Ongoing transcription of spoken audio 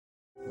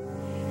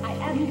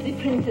am the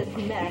Princess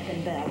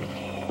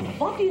Mertenberg.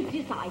 What is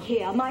this I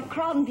hear? My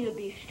crown will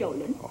be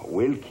stolen. Oh,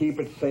 we'll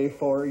keep it safe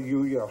for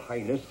you, Your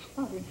Highness.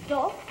 Oh,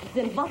 so?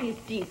 Then what is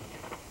this?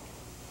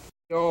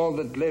 All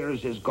that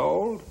glitters is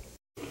gold?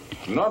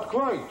 Not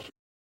quite.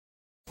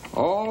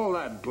 All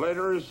that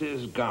glitters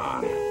is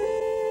gone.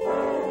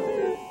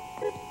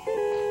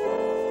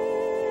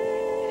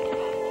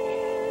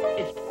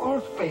 It's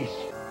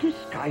Falseface,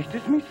 disguised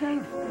as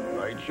myself.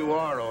 Right you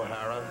are,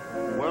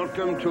 O'Hara.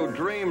 Welcome to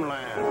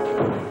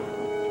Dreamland.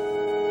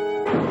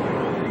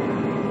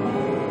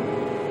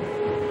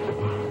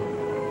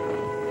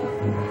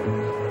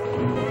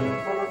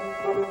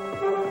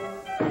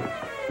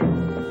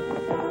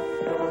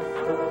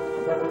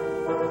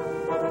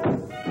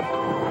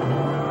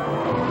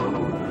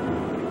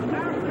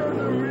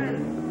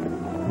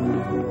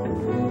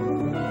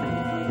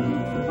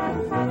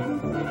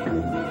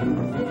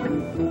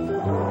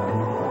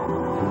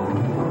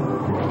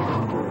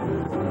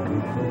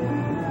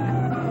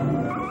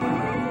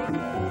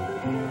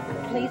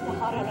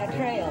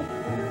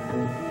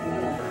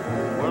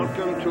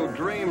 Welcome to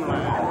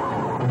Dreamland.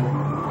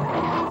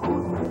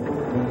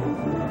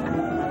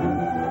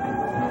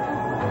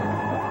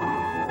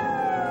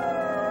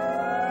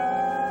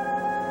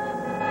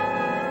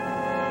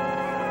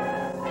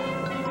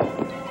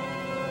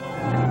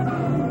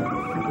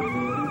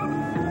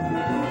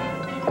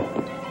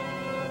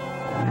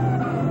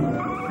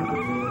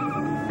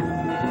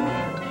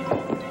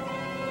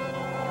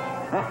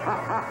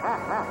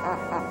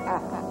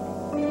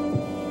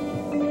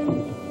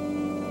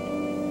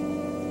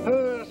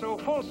 So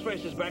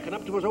Falseface is backing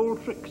up to his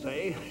old tricks,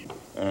 eh?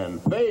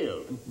 And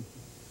failed.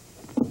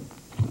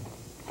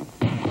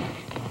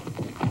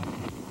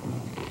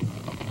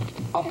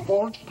 A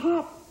false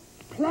top.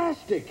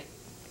 Plastic.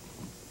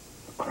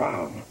 A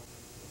crown.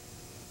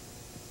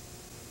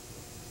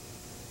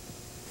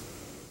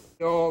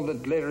 All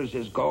that glitters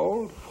is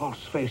gold?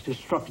 Falseface is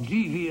struck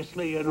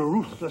deviously and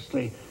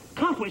ruthlessly.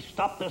 Can't we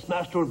stop this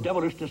master of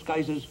devilish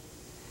disguises?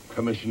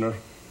 Commissioner,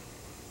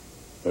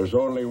 there's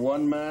only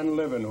one man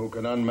living who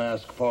can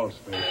unmask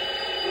Falseface.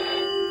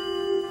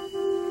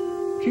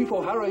 Chief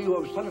O'Hara,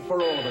 you have said it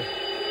for all of us.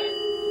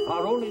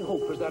 Our only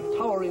hope is that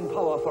towering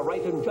power for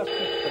right and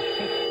justice, the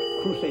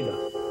Caped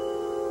Crusader.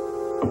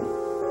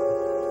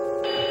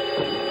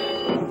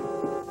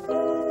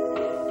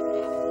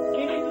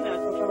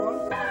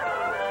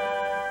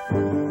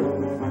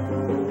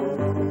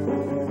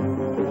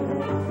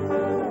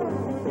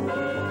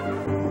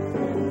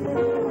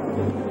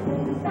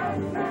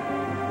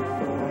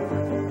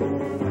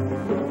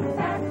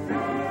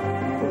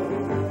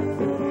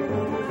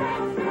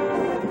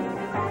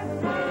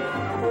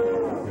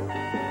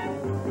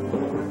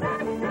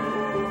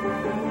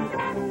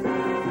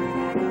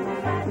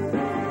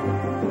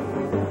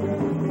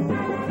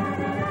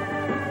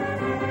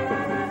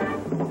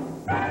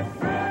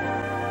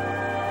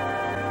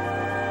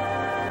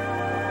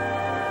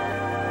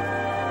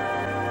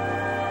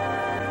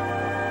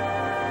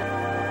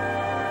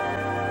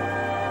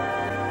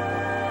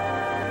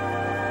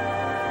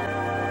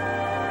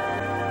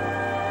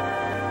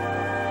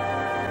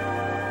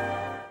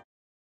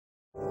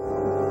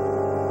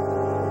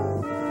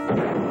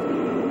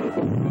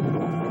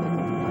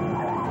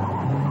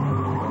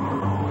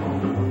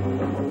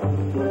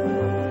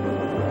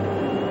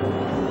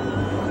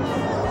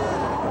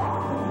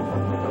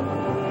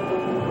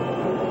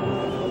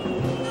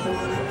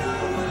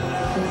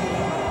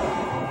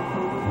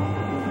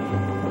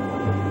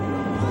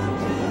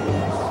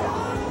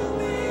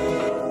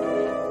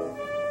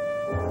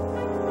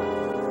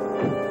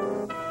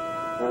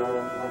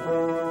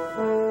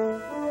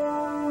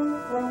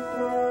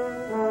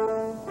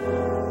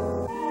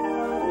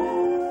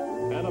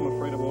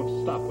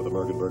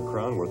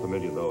 Crown, worth $1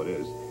 million though it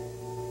is.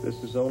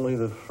 This is only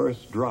the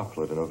first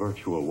droplet in a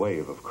virtual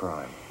wave of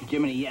crime.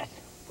 Jiminy, yes.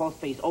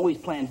 Falseface always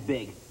plans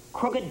big.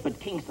 Crooked, but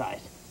king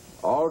size.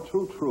 All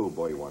too true,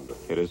 Boy Wonder.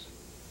 It is.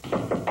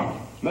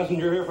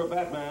 Messenger here for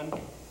Batman.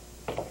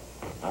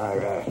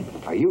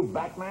 Are you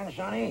Batman,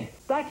 Sonny?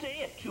 That's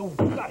it. You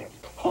got it.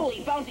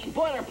 Holy bouncy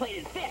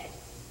boilerplated fist.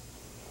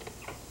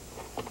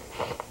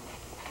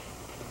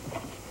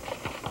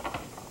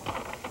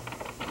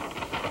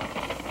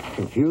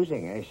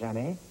 Confusing, eh,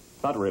 Sonny?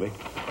 Not really.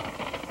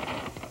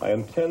 I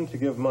intend to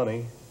give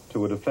money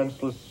to a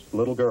defenseless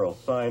little girl,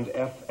 signed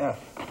FF.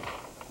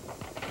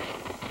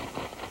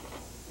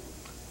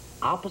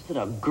 Opposite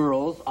of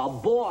girls, a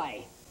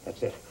boy.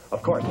 That's it.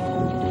 Of course. I'll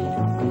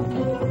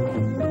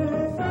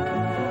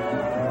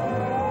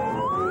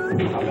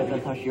bet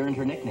that's how she earned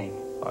her nickname.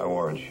 I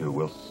warrant you,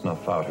 we'll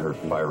snuff out her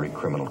fiery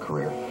criminal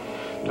career.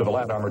 To the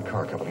Land Armored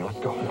Car Company. Let's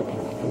go.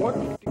 What?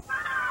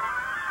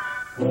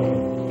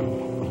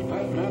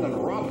 Batman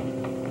and Robin.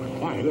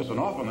 Why, it isn't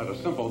often that a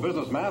simple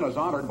businessman is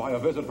honored by a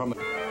visit from the...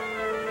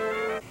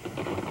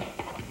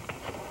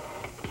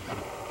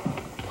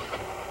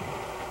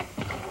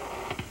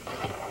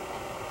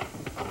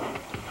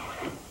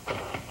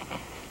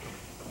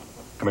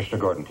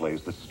 Commissioner Gordon,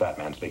 please. This is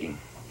Batman speaking.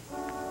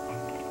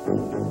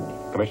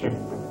 Commissioner,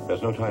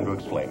 there's no time to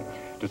explain.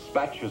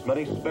 Dispatch as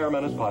many spare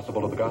men as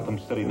possible to the Gotham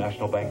City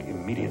National Bank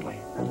immediately.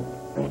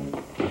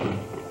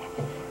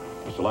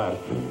 Mr. Ladd,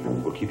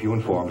 we'll keep you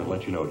informed and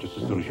let you know just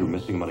as soon as your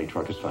missing money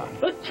truck is found.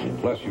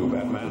 Bless you,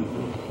 Batman.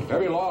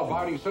 Every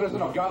law-abiding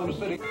citizen of Gotham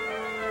City.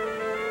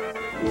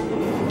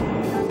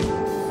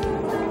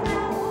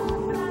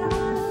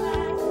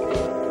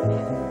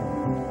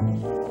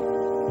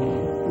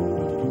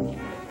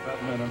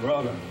 Batman and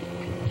Robin.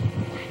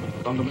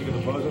 Come to make a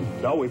deposit?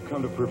 No, we've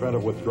come to prevent a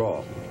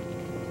withdrawal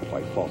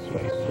by false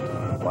face.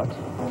 What?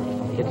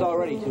 It's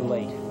already too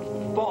late.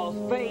 False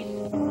face!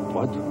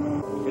 What?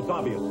 It's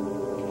obvious.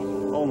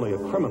 Only a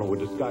criminal would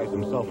disguise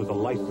himself as a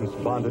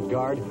licensed bonded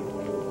guard,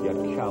 yet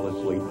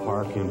callously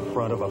park in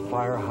front of a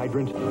fire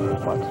hydrant.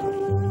 What?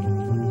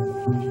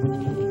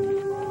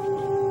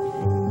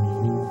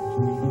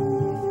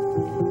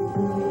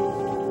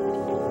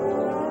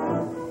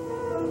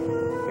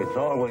 It's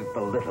always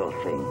the little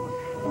things.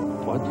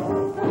 What?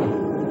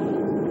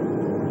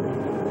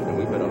 And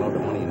we better load the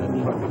money in that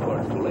truck before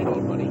it's too late,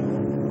 old buddy.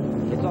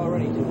 It's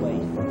already too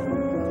late.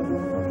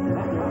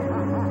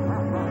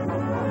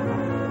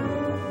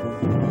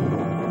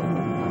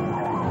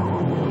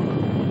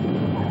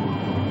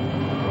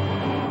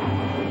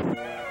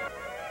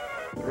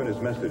 Read his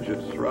message.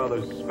 It's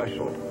rather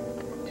special.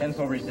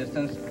 Tensile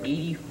resistance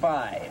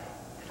 85.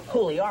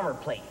 Holy armor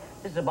plate.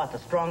 This is about the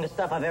strongest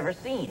stuff I've ever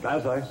seen.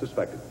 As I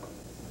suspected.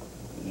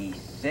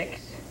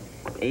 86,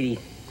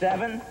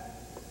 87,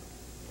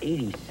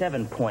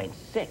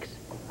 87.6.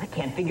 I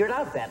can't figure it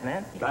out,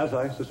 Batman. As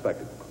I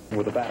suspected.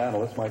 With a bat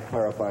analyst might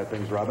clarify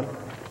things, Robin.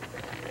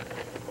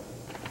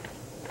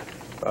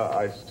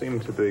 I seem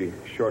to be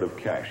short of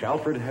cash.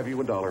 Alfred, have you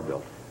a dollar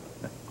bill?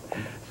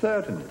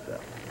 Certainly, sir.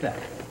 Yeah.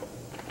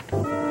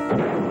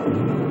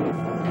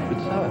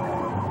 It's her.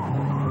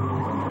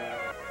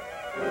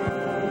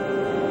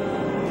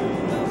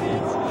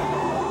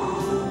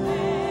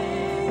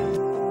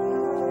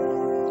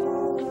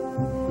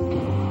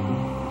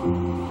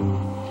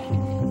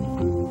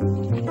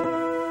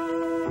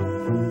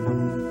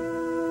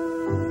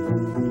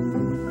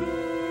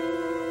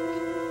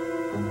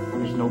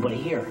 There's nobody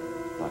here.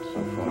 Not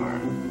so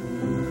far.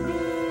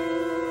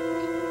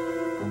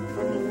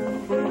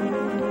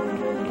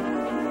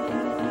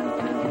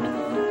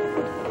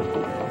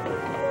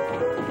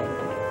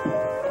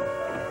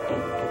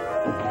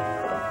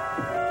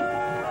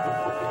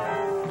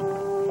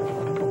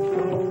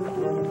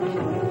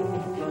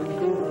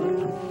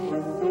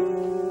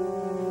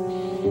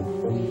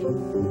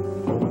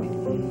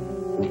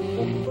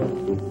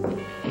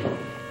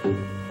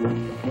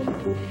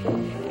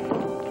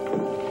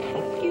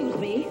 Excuse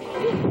me.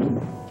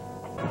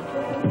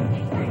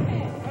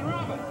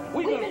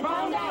 We've been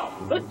found out!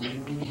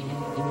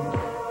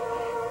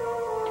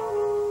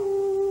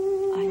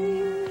 I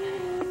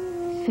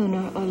knew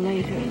sooner or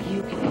later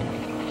you would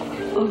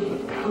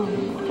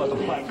overcome. Let the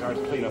blackguards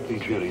clean up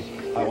these beauties.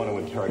 I want to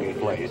interrogate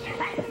Blaze.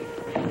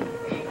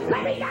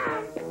 Let me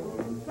down!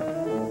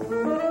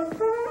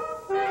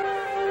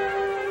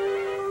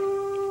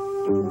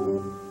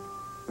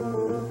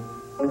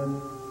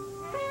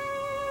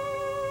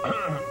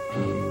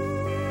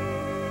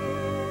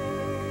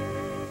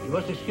 You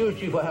must excuse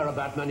Chief O'Hara,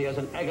 Batman. He has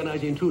an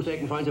agonizing toothache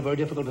and finds it very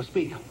difficult to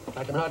speak.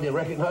 I can hardly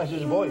recognize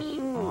his voice.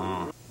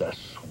 The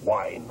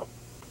swine.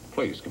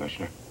 Please,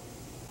 Commissioner.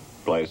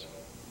 Blaze,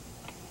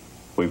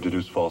 we've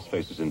deduced false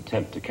face's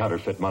intent to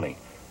counterfeit money.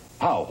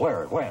 How,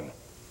 where, when?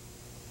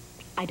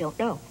 I don't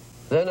know.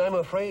 Then I'm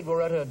afraid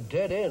we're at a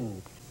dead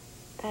end.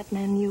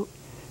 Batman, you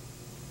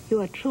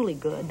are truly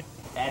good.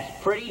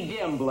 That's pretty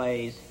dim,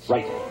 Blaze.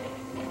 Right.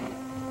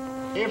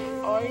 If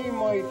I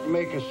might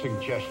make a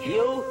suggestion.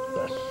 You?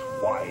 The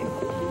swine.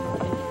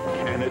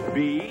 Can it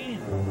be?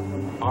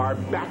 Are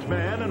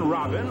Batman and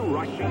Robin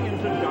rushing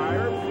into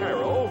dire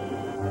peril?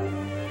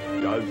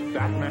 Does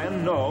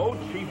Batman know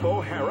Chief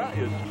O'Hara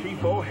is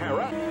Chief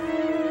O'Hara?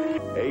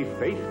 A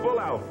faithful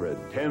Alfred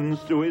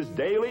tends to his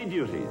daily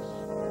duties.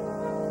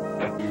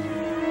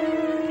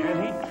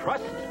 Can he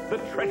trust the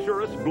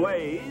treacherous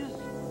Blaze?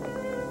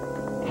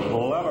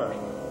 Clever.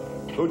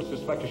 Who'd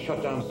suspect a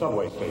shut-down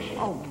subway station?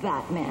 Oh,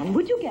 Batman,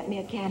 would you get me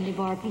a candy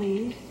bar,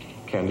 please?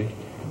 Candy?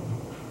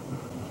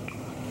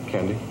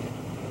 Candy?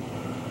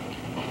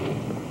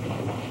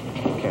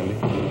 Candy?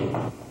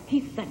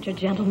 He's such a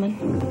gentleman.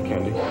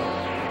 Candy?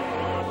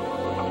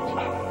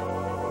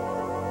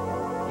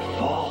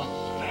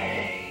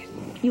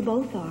 You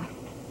both are.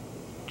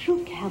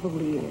 True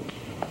cavaliers.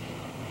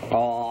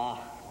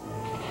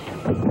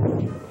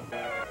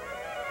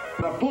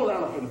 The bull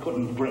elephant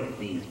couldn't break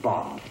these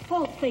bonds.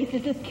 False face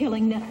is just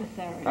killing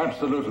necessary.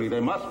 Absolutely.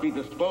 They must be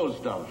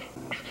disposed of.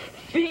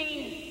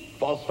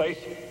 False face,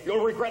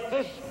 you'll regret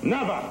this.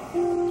 Never!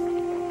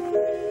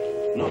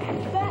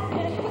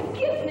 Batman,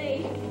 forgive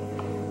me.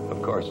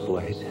 Of course,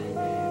 Blaze.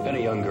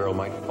 Any young girl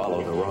might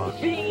follow the wrong.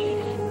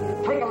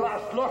 For the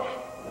last look!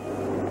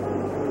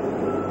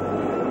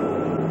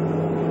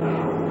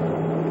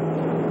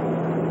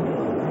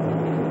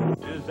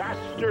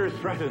 Disaster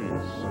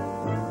threatens,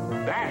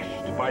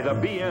 bashed by the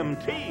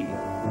BMT.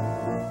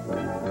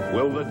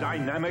 Will the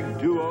dynamic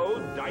duo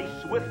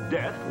dice with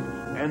death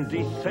and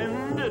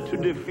descend to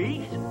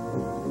defeat?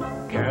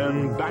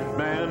 Can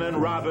Batman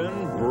and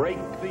Robin break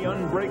the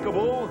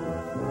unbreakable,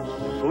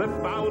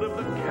 slip out of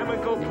the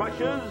chemical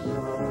clutches,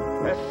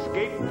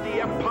 escape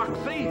the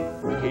epoxy?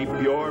 Keep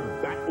your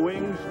bat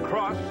wings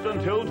crossed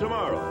until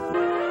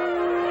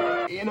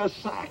tomorrow. In a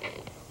sack.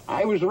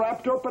 I was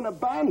wrapped up and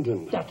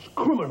abandoned. That's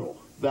criminal.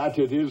 That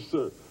it is,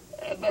 sir.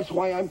 That's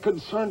why I'm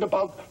concerned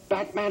about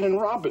Batman and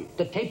Robin.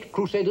 The taped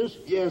Crusaders?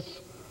 Yes,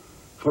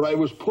 for I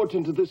was put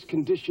into this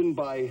condition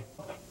by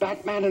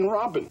Batman and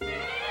Robin.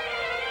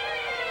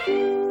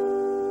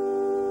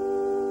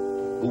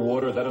 Who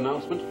ordered that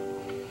announcement?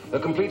 A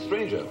complete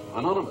stranger,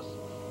 anonymous.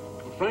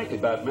 Frankly,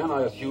 Batman,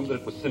 I assumed that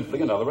it was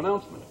simply another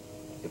announcement.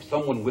 If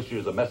someone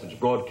wishes a message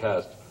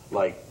broadcast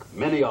like,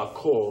 "Many are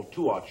called,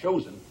 two are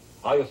chosen,"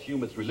 I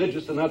assume it's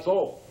religious, and that's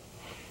all.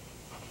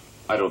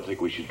 I don't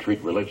think we should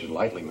treat religion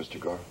lightly, Mr.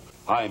 Gore.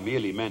 I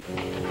merely meant...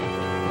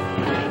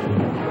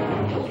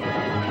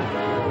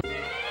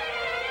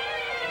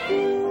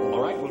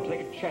 All right, we'll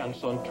take a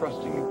chance on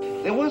trusting you.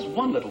 There was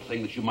one little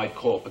thing that you might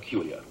call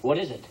peculiar. What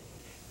is it?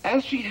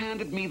 As she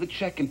handed me the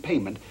check in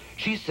payment,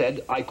 she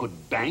said I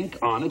could bank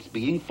on its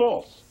being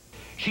false.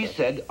 She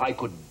said I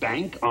could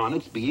bank on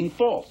its being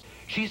false.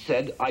 She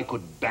said I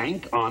could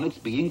bank on its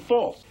being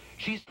false.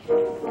 She's...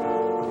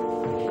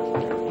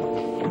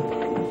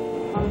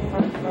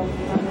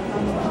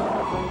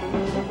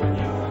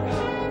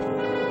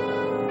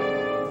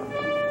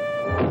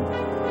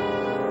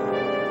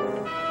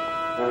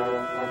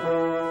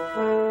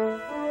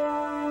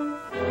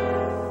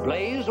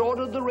 Blaze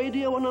ordered the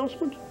radio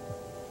announcement?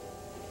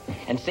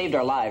 And saved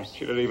our lives.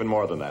 She did even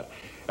more than that.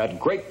 At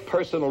great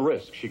personal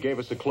risk, she gave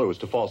us the clues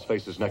to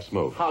Falseface's next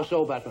move. How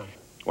so, Batman?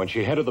 When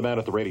she handed the man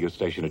at the radio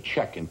station a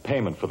check in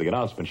payment for the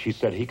announcement, she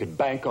said he could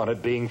bank on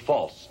it being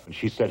false. And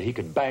she said he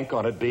could bank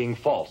on it being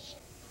false.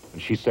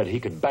 And she said he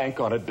could bank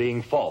on it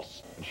being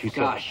false. And she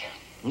said... Gosh,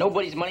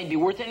 nobody's money'd be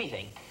worth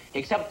anything,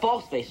 except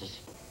Falseface's.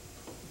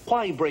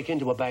 Why break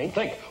into a bank?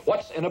 Think,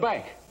 what's in a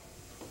bank?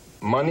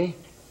 Money?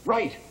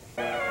 Right.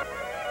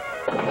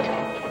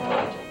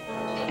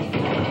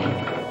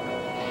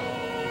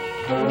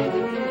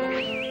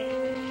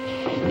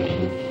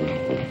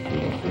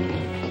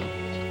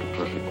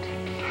 Perfect.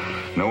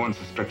 No one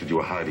suspected you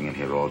were hiding in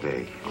here all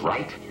day,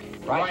 right?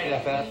 Right,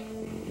 FS.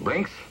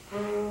 Brinks?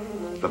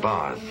 The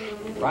bars.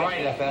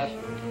 Right, FS.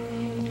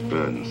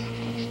 Burns.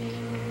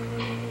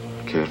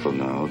 Careful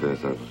now.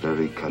 There's a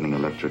very cunning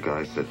electric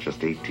eye set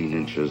just 18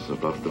 inches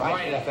above the...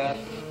 Right, FS.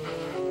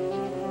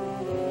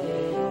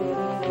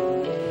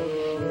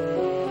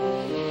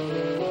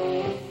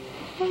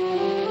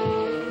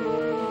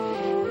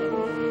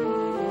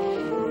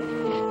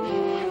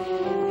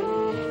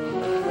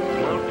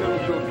 Welcome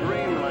to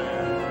Dreamland.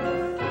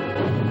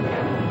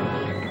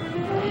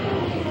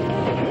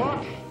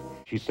 What?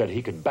 She said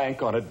he could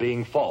bank on it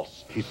being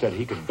false. She said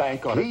he could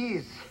bank on it...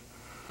 Please.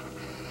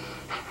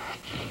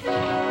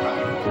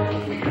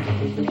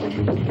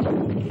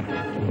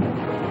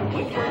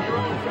 Wait for your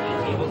own freaking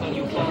tables on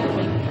you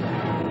Falseface.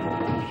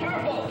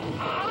 Careful!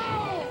 Ow!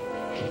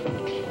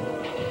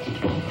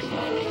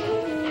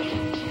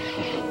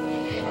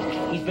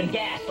 He's been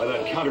gassed. By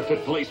that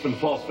counterfeit policeman,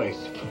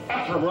 Falseface.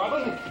 After him,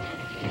 Robin.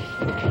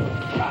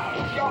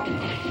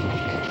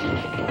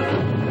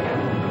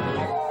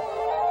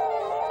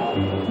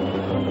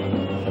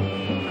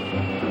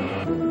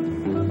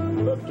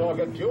 The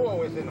dogged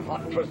duo is in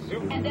hot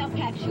pursuit. And they'll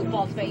catch you,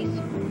 Falseface.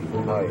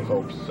 I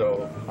hope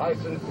so. I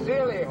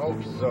sincerely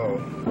hope so.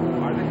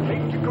 Are the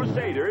Caped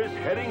Crusaders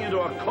heading into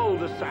a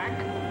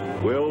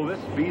cul-de-sac? Will this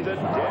be the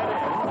dead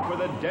end for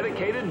the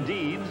dedicated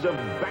deeds of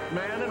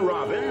Batman and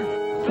Robin?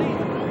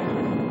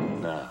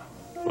 Now,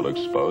 we'll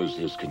expose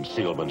his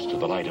concealments to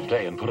the light of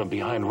day and put him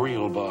behind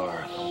real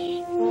bars.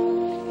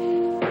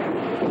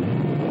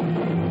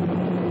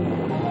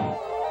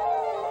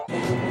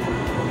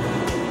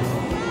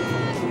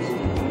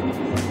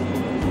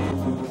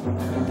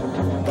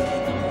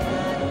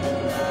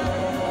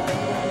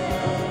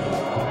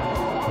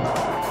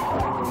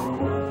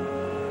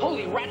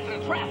 Holy rats in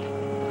a trap!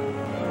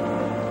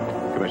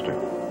 Commissioner,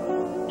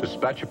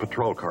 dispatch a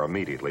patrol car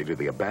immediately to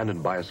the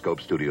abandoned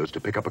Bioscope studios to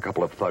pick up a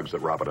couple of thugs that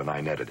Robin and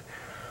I netted.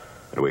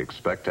 And we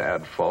expect to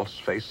add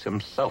Falseface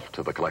himself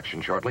to the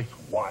collection shortly.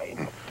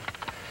 Why?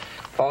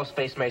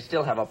 Falseface may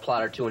still have a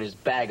plot or two in his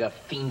bag of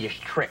fiendish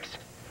tricks.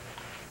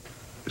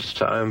 It's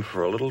time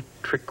for a little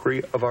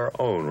trickery of our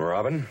own,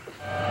 Robin.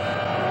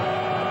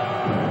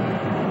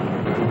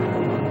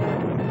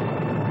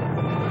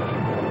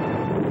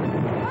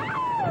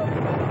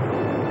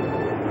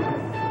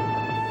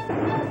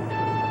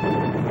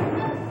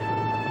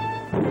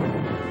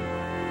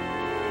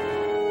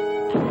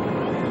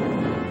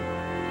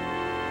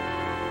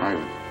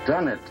 I've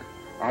done it.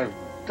 I've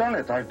done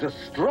it. I've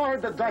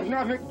destroyed the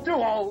dynamic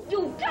duo.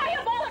 You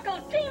diabolical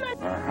demon!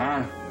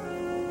 Uh-huh.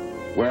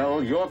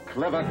 Well, your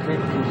clever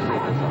Caped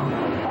Crusaders are.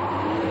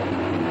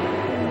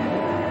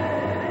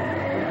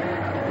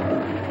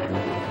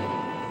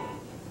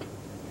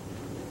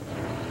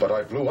 But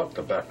I blew up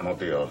the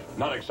Batmobile.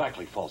 Not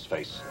exactly, false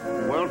face.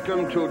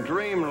 Welcome to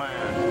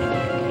Dreamland.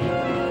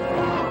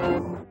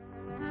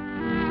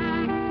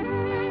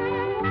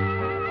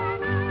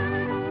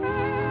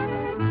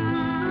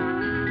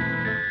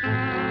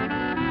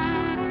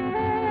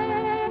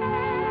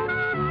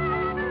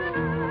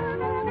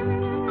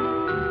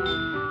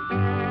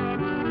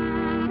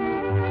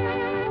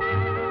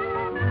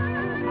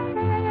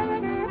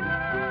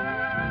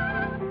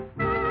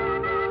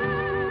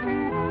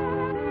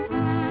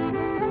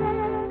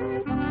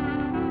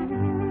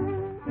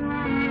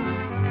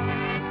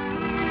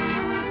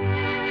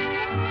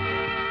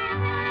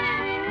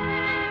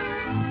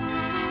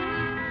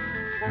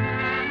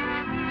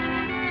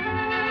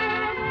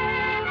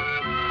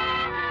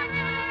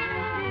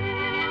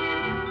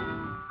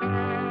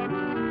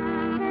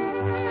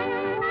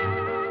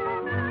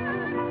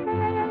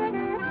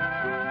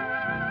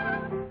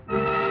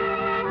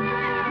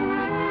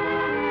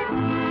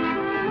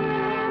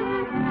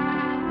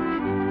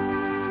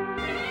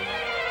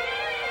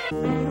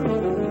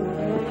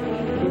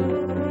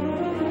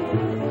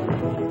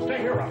 Stay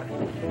here, Robin.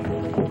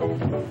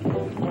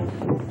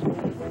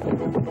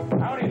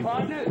 Howdy,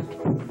 partners.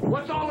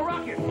 What's all the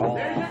ruckus?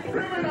 There's a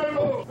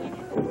criminal!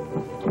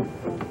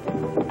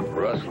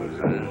 Rustlers,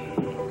 huh?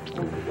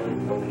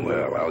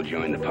 Well, I'll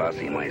join the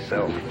posse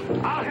myself.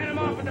 I'll head him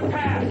off at the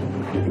pass.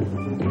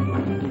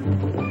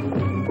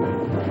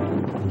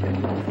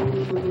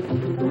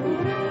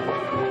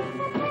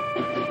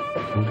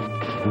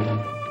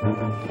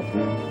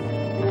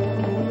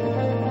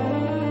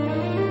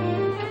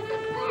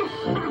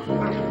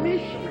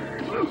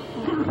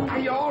 Are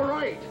you all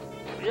right?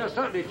 Yes,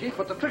 certainly, Chief,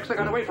 but the trickster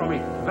got away from me.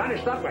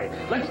 Vanished that way.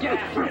 Let's get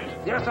after it.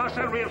 Yes, I'll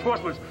send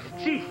reinforcements.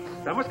 Chief,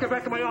 I must get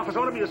back to my office.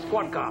 Order me a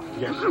squad car.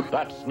 Yes,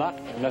 that's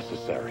not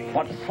necessary.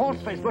 But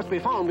Falseface must be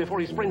found before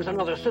he springs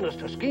another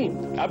sinister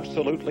scheme.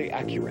 Absolutely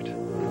accurate.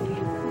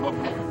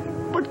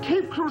 But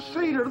Cape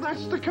Crusader,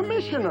 that's the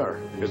commissioner.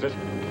 Is it?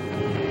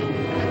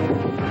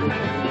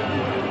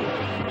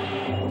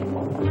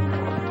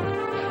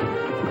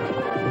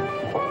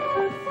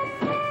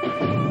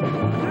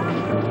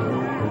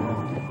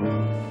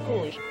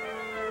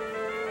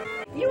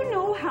 You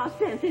know how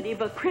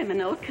sensitive a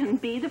criminal can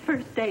be the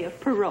first day of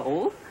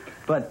parole.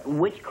 But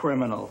which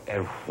criminal?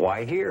 And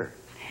why here?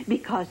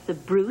 Because the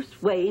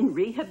Bruce Wayne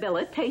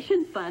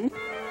Rehabilitation Fund,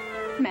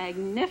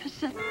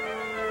 magnificent,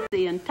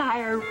 the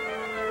entire,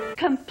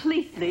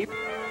 completely.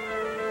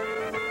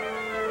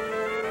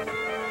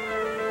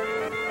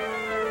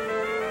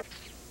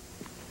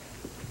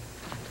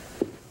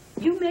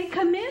 You may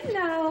come in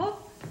now.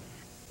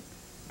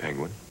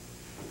 Penguin?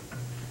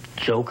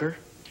 Joker?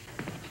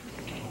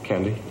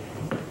 Candy?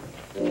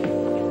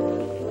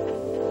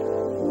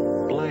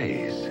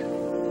 Blaze.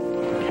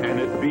 Can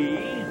it be?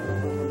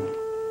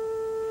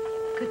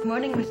 Good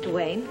morning, Mr.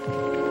 Wayne.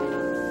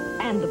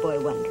 And the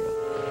boy Wonder.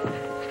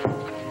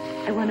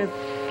 I want to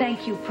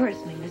thank you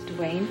personally, Mr.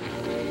 Wayne.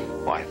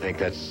 Well, I think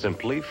that's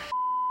simply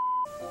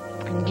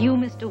And you,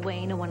 Mr.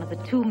 Wayne, are one of the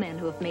two men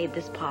who have made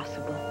this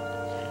possible.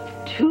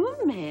 Two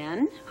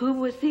men? Who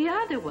was the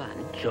other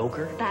one?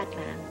 Joker?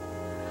 Batman.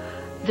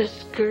 The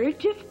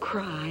scourge of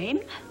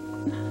crime?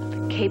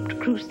 The Caped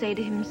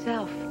Crusader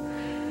himself.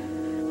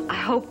 I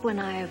hope when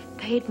I have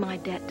paid my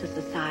debt to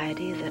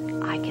society that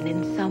I can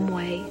in some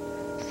way,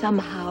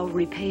 somehow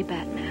repay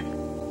Batman.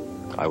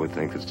 I would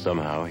think that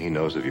somehow he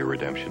knows of your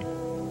redemption.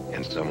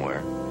 And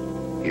somewhere,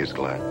 he is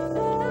glad.